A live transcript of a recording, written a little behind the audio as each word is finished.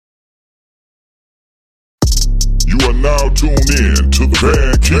are now tuned in to the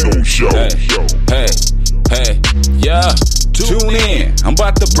Van Keto Show. Yeah. Tune in, I'm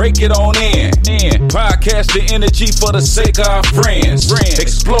about to break it on in. Podcast the energy for the sake of our friends.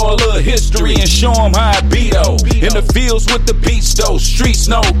 Explore a little history and show them how it be though. In the fields with the beats though, streets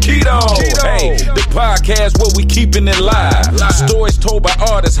no keto. Hey, the podcast where we keeping it live. Stories told by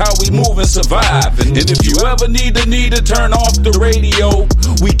artists, how we move and survive. And if you ever need to turn off the radio,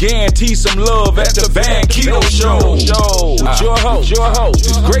 we guarantee some love at the Van Keto Show. With your host,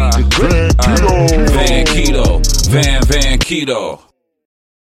 the great Van Keto. Van Keto.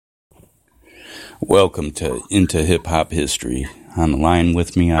 Welcome to Into Hip Hop History. On the line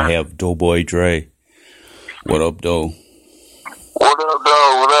with me, I have Doughboy Dre. What up, Doe? What up,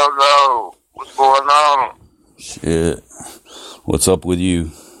 though? What's going on? Shit. What's up with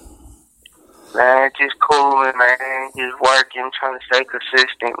you? Man, just cooling, man. Just working, trying to stay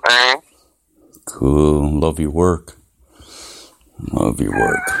consistent, man. Cool. Love your work.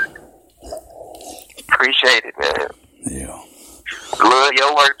 Appreciate it, man. Yeah. Love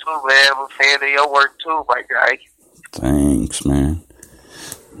your work too, man. I'm a fan of your work too, my guy. Thanks, man.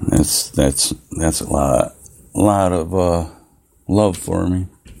 That's a lot of love for me.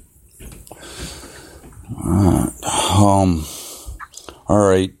 All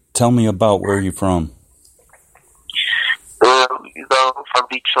right. Tell me about where you're from. From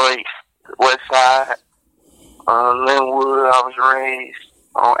Detroit, West Side, Linwood. I was raised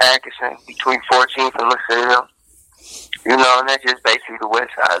on Atkinson between 14th and LaSalle. And that's just basically the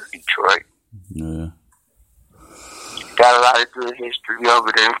West Side of Detroit. Yeah. Got a lot of good history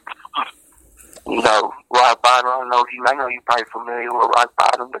over there. Rock Bottom. I know you're probably familiar with Rock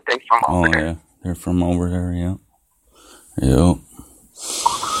Bottom, but they from over there. Oh, yeah. They're from over there, yeah. Yep.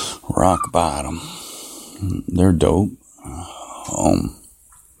 Rock Bottom. They're dope.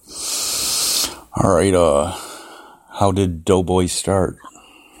 All right, how did Doughboy start?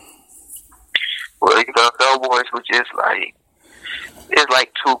 Well, Doughboys was just it's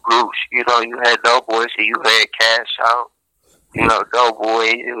like two groups. You had Doughboys and you had Cash Out.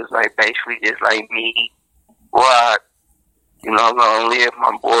 Doughboys, it was basically just like me, Rock, Long Live,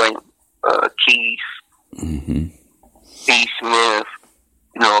 my boy, Keith, B. Smith,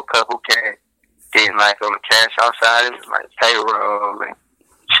 a couple cats. Then, on the Cash Out side, it was Payroll and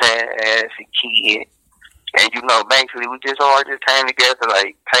Chaz and Kid. And, basically, we just all just came together,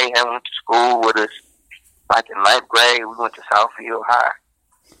 Payham went to school with us. In 9th grade, we went to Southfield High.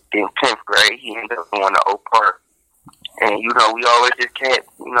 Then 10th grade, he ended up going to Oak Park. And, we always just kept,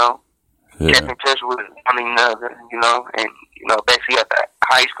 kept in touch with one another, and, basically at the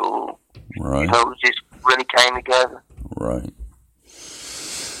high school, right. We just really came together. Right.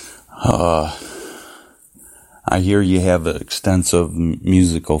 I hear you have an extensive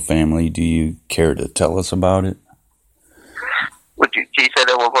musical family. Do you care to tell us about it? Can you say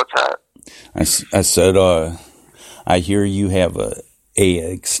that one more time? I said, I hear you have a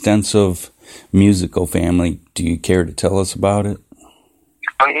extensive musical family. Do you care to tell us about it?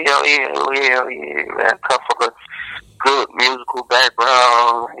 Oh, yeah, man. I come from a good musical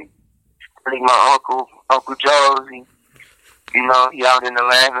background. My Uncle Josie, he out in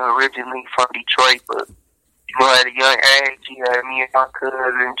Atlanta originally from Detroit, but, at a young age, he had me and my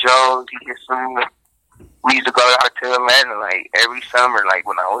cousin Josie. We used to go out to Atlanta, every summer,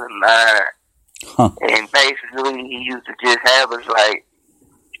 when I was 9. Huh. And basically, he used to just have us,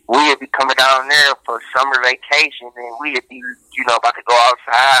 we'd be coming down there for summer vacation, and we'd be, about to go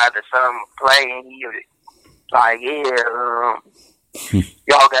outside or something, play, and he would,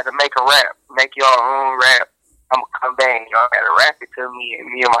 y'all got to make a rap, make your own rap. I'm going to come back, y'all got to rap it to me, and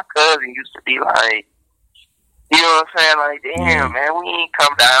me and my cousin used to be you know what I'm saying? Damn, man, we ain't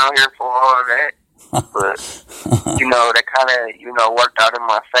come down here for all that. But, that kind of, worked out in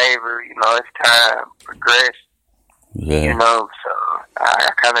my favor. As time progressed. Yeah. So I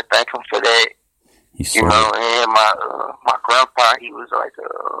kind of thank him for that. And my grandpa, he was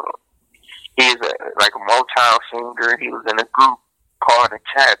he's a Motown singer. He was in a group called the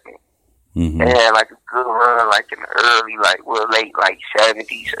Chapman. Mm-hmm. They had a good run, in the early, late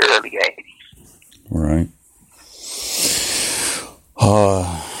 70s, early 80s. Right.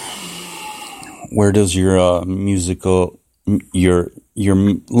 Where does your your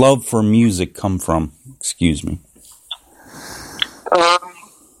love for music come from? Excuse me. I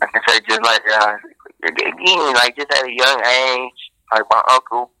can say just again, just at a young age, my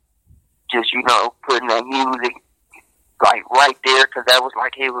uncle, just putting that music right there, because that was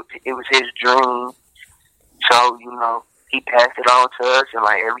it was his dream. So he passed it on to us, and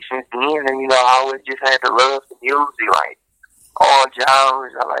ever since then, and I always just had to love the music, all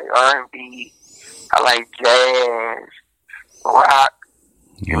genres. I like R&B, I like jazz, rock,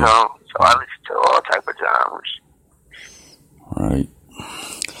 you know. So I listen to all type of genres. Right.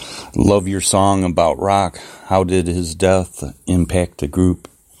 Love your song about Rock. How did his death impact the group?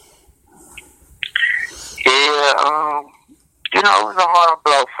 Yeah, you know, it was a hard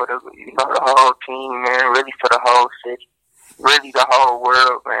blow for the whole team, man. Really for the whole city, really the whole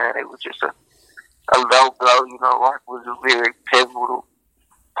world, man. It was just a low blow. You know, Rock was a very pivotal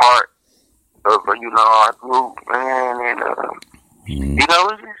part of our group, man. And you know,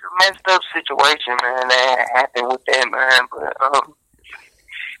 it was just a messed up situation, man, that happened with that, man. But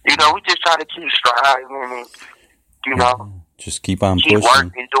you know, we just try to keep striving and just keep on keep pushing.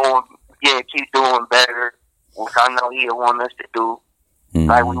 working, keep doing better, which I know he'll want us to do.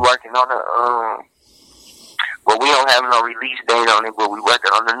 Like we working on the well, we don't have no release date on it, but we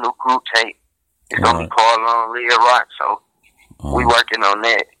working on the new group tape. It's gonna be called Lil Rock, so we working on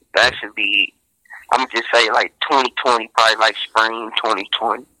that. That should be, I'm gonna just say like 2020, probably like spring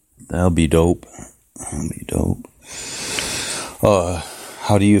 2020. That'll be dope.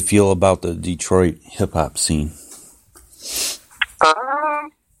 How do you feel about the Detroit hip hop scene? I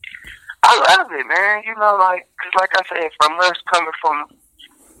love it, man. You know, cause like I said, from us coming from,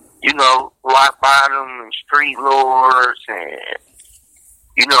 you know, rock bottom and street lords and,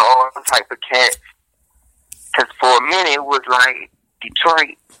 you know, all type of cats. Cause for a minute it was like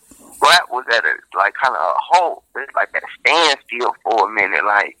Detroit rap was at a kind of a halt. It's like at a standstill for a minute.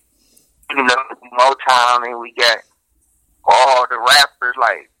 Like, you know, Motown, and we got all the rappers,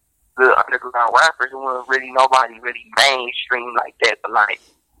 like the underground rappers, and wasn't really nobody really mainstream like that, but like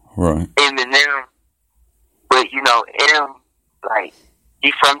Eminem. But you know, M, like,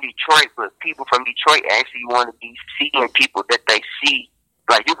 he from Detroit, but people from Detroit actually want to be seeing people that they see.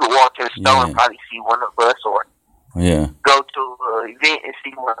 Like, you could walk to the store and probably see one of us, or go to an event and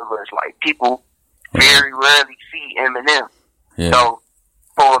see one of us. Like, people very rarely see Eminem. Yeah. So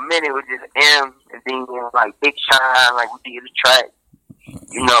for a minute it was just M, and then like Big Sean, like we did a track,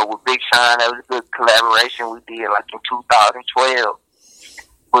 you know, with Big Sean. That was a good collaboration we did like in 2012.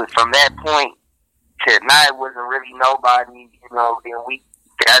 But from that point to now, it wasn't really nobody, you know. Then we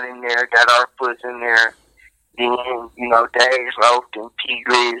got in there, got our foots in there. Then, you know, Dave Loaf and P.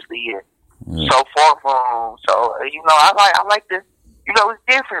 Grizzly and so forth on. So, you know, I like the, you know, it's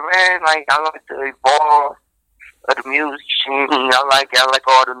different, man. Like, I like the evolve of the music scene. I like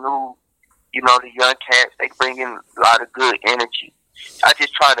all the new, you know, the young cats. They bring in a lot of good energy. I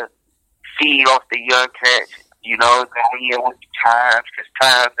just try to feed off the young cats, you know, going in with the times, because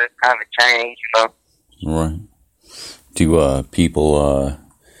times have kind of changed, you know. Right. Do people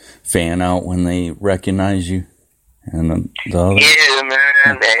fan out when they recognize you? And the other? Yeah,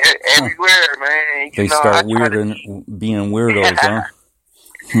 man. Everywhere, man. They start being weirdos, huh?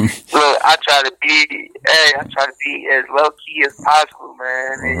 Look, I try to be as low key as possible,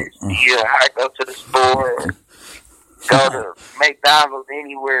 man. I go to the store, go to McDonald's,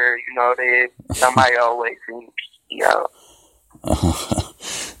 anywhere, you know, somebody always see me, you know.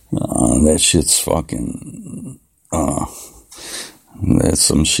 That shit's fucking, that's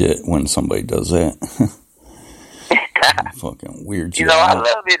some shit when somebody does that. Fucking weird shit. You know, I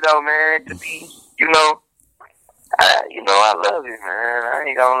love it though, man, to be, you know, I love it, man. I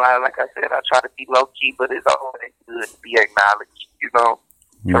ain't gonna lie. Like I said, I try to be low key, but it's always good to be acknowledged, you know,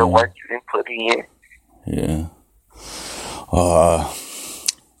 for the work you didn't put in. Yeah.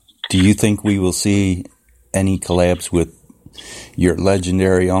 Do you think we will see any collabs with your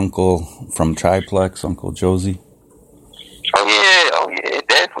legendary uncle from Triplex, Uncle Josie? Oh yeah,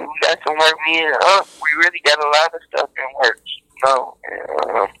 definitely. We got some work. Me and we really got a lot of stuff in work, you know.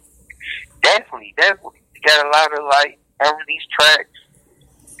 Definitely. We got a lot of like unreleased tracks.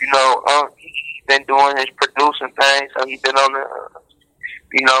 You know, he's been doing his producing thing, so he's been on the,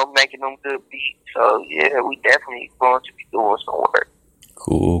 you know, making them good beats. So yeah, we definitely going to be doing some work.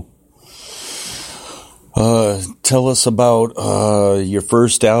 Cool. Tell us about your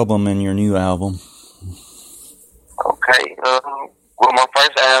first album and your new album. Okay. Well, my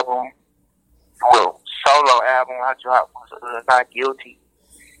first album, solo album I dropped was Not Guilty.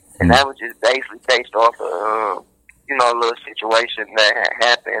 And that was just basically based off of, you know, a little situation that had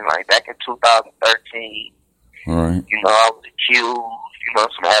happened, like, back in 2013. Right. You know, I was accused, you know,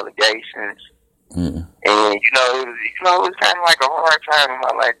 some allegations. And, you know, it was kind of like a hard time in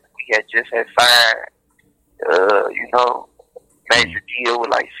my life. We had just signed, you know, major deal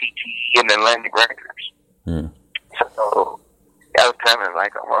with, like, CTE and Atlantic Records. So, that was kind of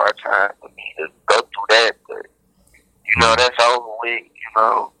like a hard time for me to go through that. But, you know, that's over with, you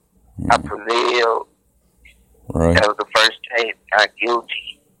know. I prevailed. Right. That was the first tape, Not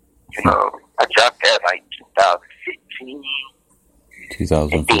Guilty. You know, I dropped that like 2015.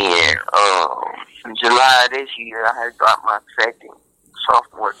 2015. And then in July this year, I had dropped my second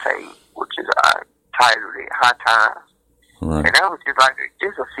sophomore tape, which is titled it High Times. Right. And that was just like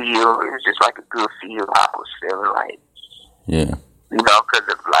just a feel. It was just like a good feel. I was feeling like, Yeah. you know, because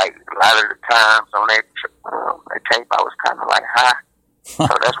like a lot of the times on that tape, I was kind of like high. So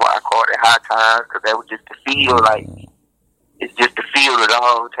that's why I called it High Times, because that was just the feel. Like it's just the feel of the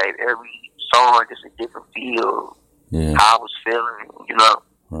whole tape. Every song just a different feel. Yeah. How I was feeling, you know.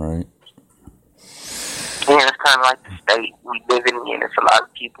 Right. And it's kind of like the state we living in. It's a lot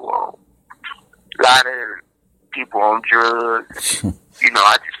of people on drugs. You know,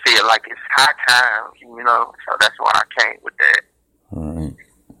 I just feel like it's high times, you know. So that's why I came with that. All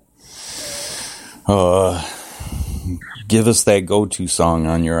right. Give us that go-to song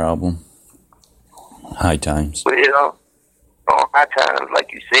on your album. High Times. But, you know, on High Times,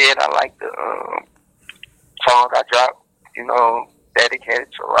 like you said, I like the songs I dropped, you know,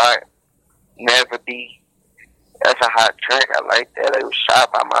 dedicated to Riot. Never Be. That's a hot track. I like that. It was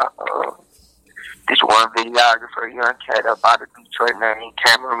shot by my this one videographer, young cat up out of Detroit named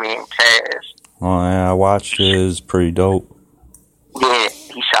Cameraman Cash. Oh, yeah, I watched it. It was pretty dope. Yeah,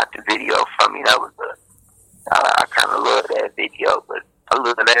 he shot the video for me. That was I kind of love that video, but I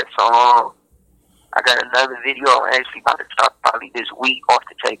love that song. I got another video I'm actually about to drop probably this week off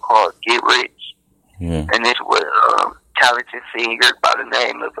the tape called Get Rich. Yeah. And this was talented singer by the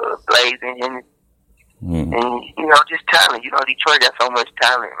name of Blazing Henry. Mm. And, you know, just talent. You know, Detroit got so much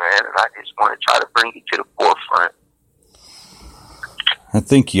talent, man, and I just want to try to bring it to the forefront. I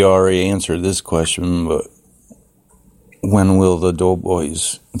think you already answered this question, but when will the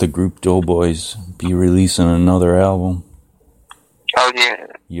Doughboys, the group Doughboys, be releasing another album? Oh, yeah.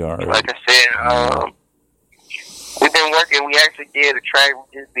 You already. Like I said, we've been working. We actually did a track. We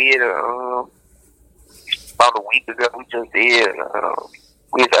just did about a week ago. We just did.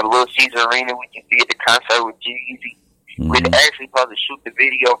 We was at Little Caesar Arena. We just did the concert with Jeezy. Mm-hmm. We were actually supposed to shoot the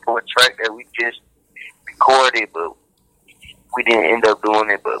video for a track that we just recorded, but we didn't end up doing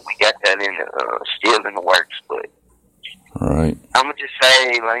it. But we got that still in the works. But Right. I'm gonna just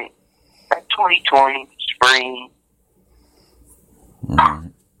say like 2020 spring.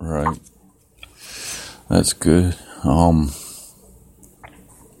 Right. That's good.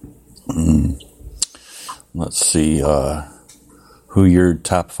 Let's see. Who your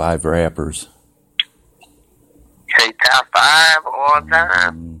top 5 rappers? Say top 5 all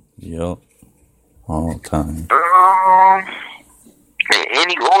time. Yep. All time. In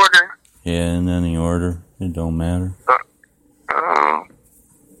any order. Yeah, in any order. It don't matter.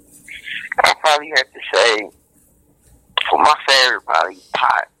 I probably have to say, for my favorite, probably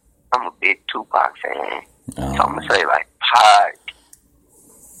Pac. I'm a big Tupac fan. So I'm going to say like Pac,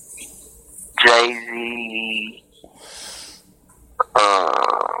 Jay-Z,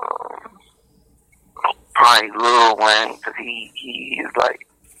 probably Lil Wayne, because he is like,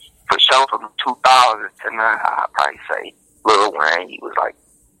 for sure from 2000 to now, I'd probably say Lil Wayne. He was like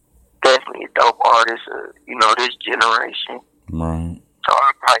definitely a dope artist of, you know, this generation. Right. So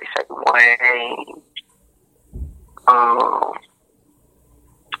I'd probably say Wayne,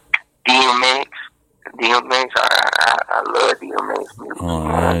 DMX. I love DMX music. Oh,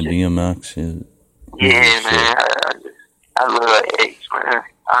 yeah, DMX is. Yeah, man. I love X, man.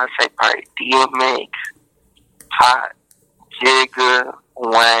 I'd say probably DMX, Hot, Jigga,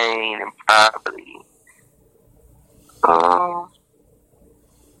 Wayne, and probably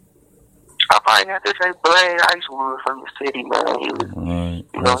I probably have to say Blaze Icewood from the city, man. He was, Right.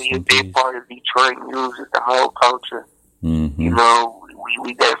 you know, he a big part of Detroit music, the whole culture. Mm-hmm. You know,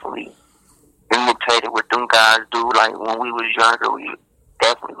 we definitely imitated what them guys do. Like when we was younger, we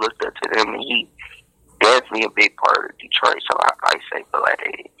definitely looked up to them, and he definitely a big part of Detroit. So I probably say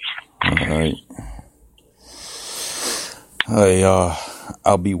Blaze. All right.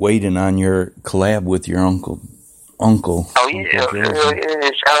 I'll be waiting on your collab with your uncle. Oh yeah,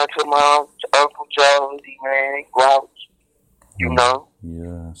 yeah. Shout out to my Uncle Josie, man, Grouch. You know.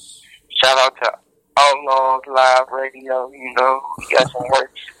 Yes. Shout out to Outlaws Live Radio. You know, we got some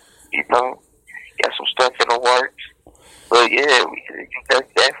works. You know, got some stuff in the works. But yeah,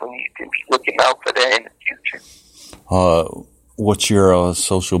 definitely you can be looking out for that in the future. What's your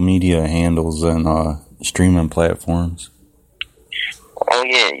social media handles and streaming platforms? Oh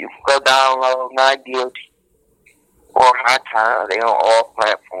yeah, you can go download Not Guilty or High Time. They on all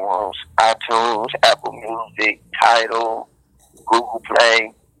platforms: iTunes, Apple Music, Tidal, Google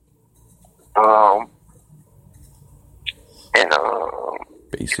Play, and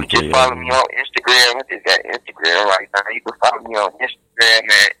basically, you can just follow me on Instagram. I just got Instagram right now. You can follow me on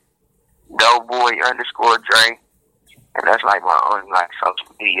Instagram at Doughboy_. Dre. And that's like my only like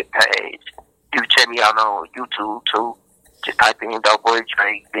social media page. You can check me out on YouTube too. Just type in Dope Boy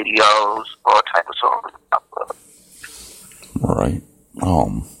Dre videos, all type of songs. Right.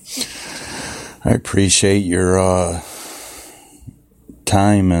 I appreciate your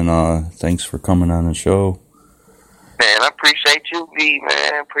time, and thanks for coming on the show. Man, I appreciate you, B,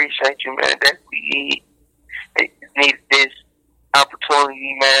 man. Appreciate you, man. That we need this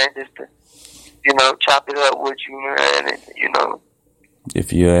opportunity, man, just to, chop it up with you, man, and,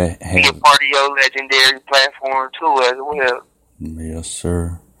 if you have, be a part of your legendary platform, too, as well. Yes,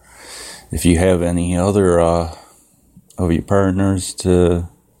 sir. If you have any other of your partners to,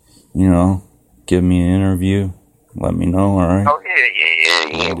 give me an interview, let me know, all right? Oh,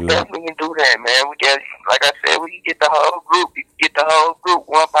 yeah. We definitely can do that, man. We get, like I said, we can get the whole group. You can get the whole group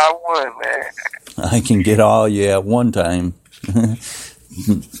one by one, man. I can get all you at one time.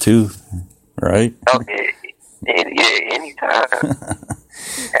 Two, right? Oh, yeah, anytime.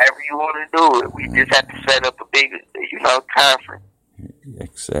 However you want to do it. We just have to set up a big, conference.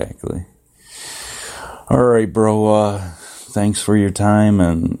 Exactly. All right, bro. Thanks for your time,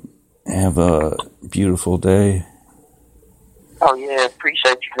 and have a beautiful day. Oh, yeah,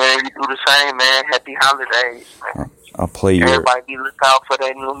 appreciate you, man. You do the same, man. Happy holidays, man. I'll play your... Everybody be looking out for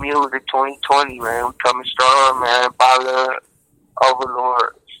that new music, 2020, man. We coming strong, man. Bala,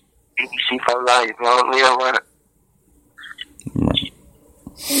 Overlord, BBC for life, man.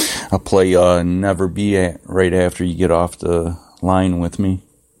 I'll play Never Be right after you get off the line with me.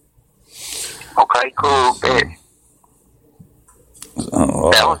 Okay, cool, man.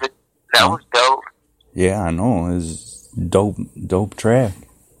 That was dope. Yeah, I know. It's dope track.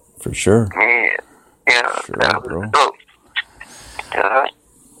 For sure. Yeah, sure, that was bro. dope.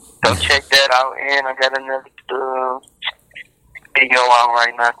 So check that out, and I got another video out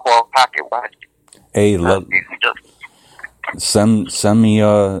right now called Pocket Watch. Hey, send me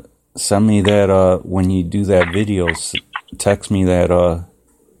that when you do that video. Text me that.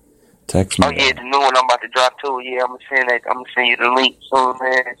 Text me. Oh yeah, the new one I'm about to drop too. Yeah, I'm gonna send you the link soon,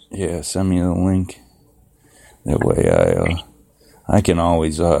 man. Yeah, send me the link. That way I can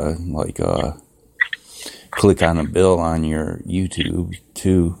always click on a bill on your YouTube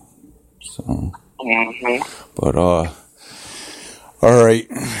too. So, but all right.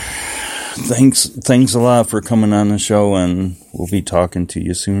 Thanks a lot for coming on the show, and we'll be talking to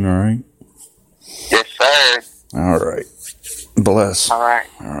you soon. All right. Yes, sir. All right. Bless. All right.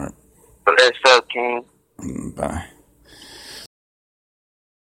 Bless up, King. Bye.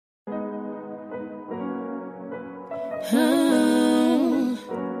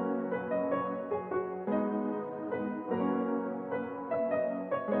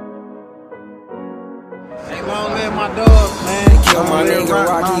 Long live my dog, man. Kill my nigga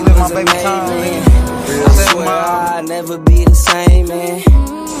Rocky, live my was a baby man, Tom, man. nigga. I swear I'll never be the same, man.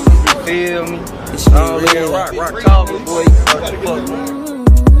 You feel me? Long live Rock Talker, boy.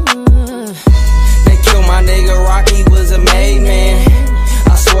 They killed my nigga Rocky, was a made man.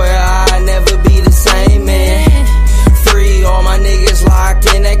 I swear I'll never be the same, man. Free all my niggas locked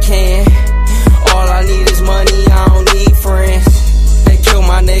in that can. All I need is money, I don't need friends. They killed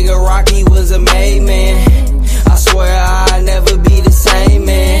my nigga Rocky, was a made man. I swear I'll never be the same,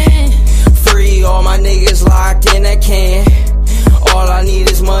 man. Free all my niggas locked in that can. All I need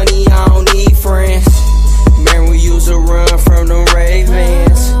is money, I don't need friends. Man, we used to run from them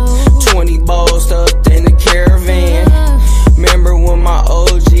Ravens. 20 balls stuffed in the caravan. Remember when my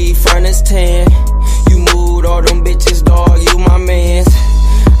OG front is 10. You moved all them bitches, dog, you my mans.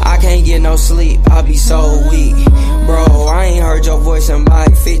 I can't get no sleep, I be so weak. Bro, I ain't heard your voice in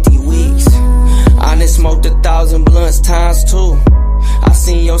about 50 weeks. I done smoked 1,000 blunts times 2. I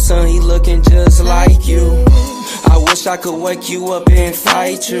seen your son, he looking just like you. I wish I could wake you up and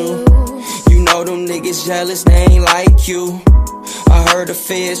fight you. You know them niggas jealous, they ain't like you. I heard the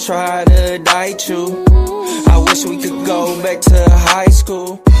feds try to indict you. I wish we could go back to high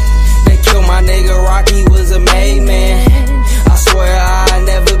school. They killed my nigga Rocky, was a made man. I swear I'll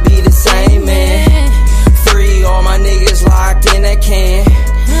never be the same, man. Free all my niggas locked in that can.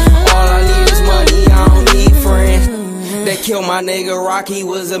 All I need is money, I don't need friends. They killed my nigga Rocky,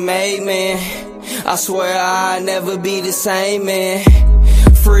 was a made man. I swear I'll never be the same, man.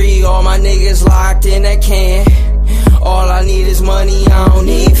 Free all my niggas locked in that can. All I need is money, I don't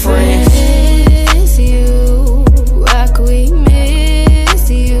need friends. Miss you, rock, we miss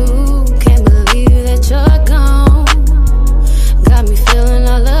you. Can't believe that you're gone. Got me feeling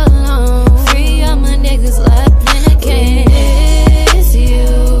all alone. Free all my niggas locked in a can. Miss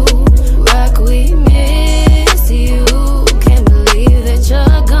you, rock, we miss you. Can't believe that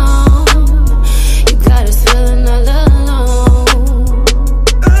you're gone.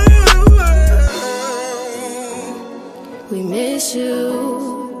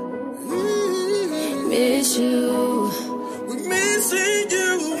 missing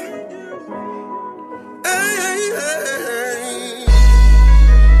you. Hey, hey.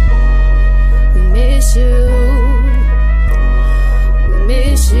 We miss you. We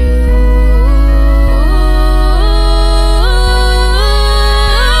miss you.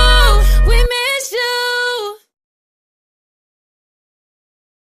 We miss you.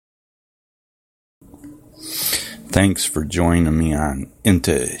 Thanks for joining me on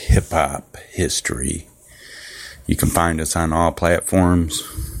Into Hip Hop History. You can find us on all platforms.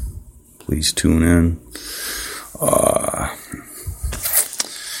 Please tune in.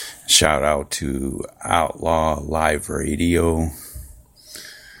 Shout out to Outlaw Live Radio.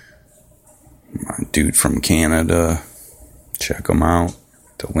 My dude from Canada. Check them out.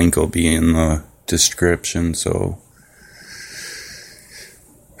 The link will be in the description. So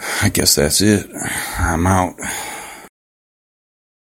I guess that's it. I'm out.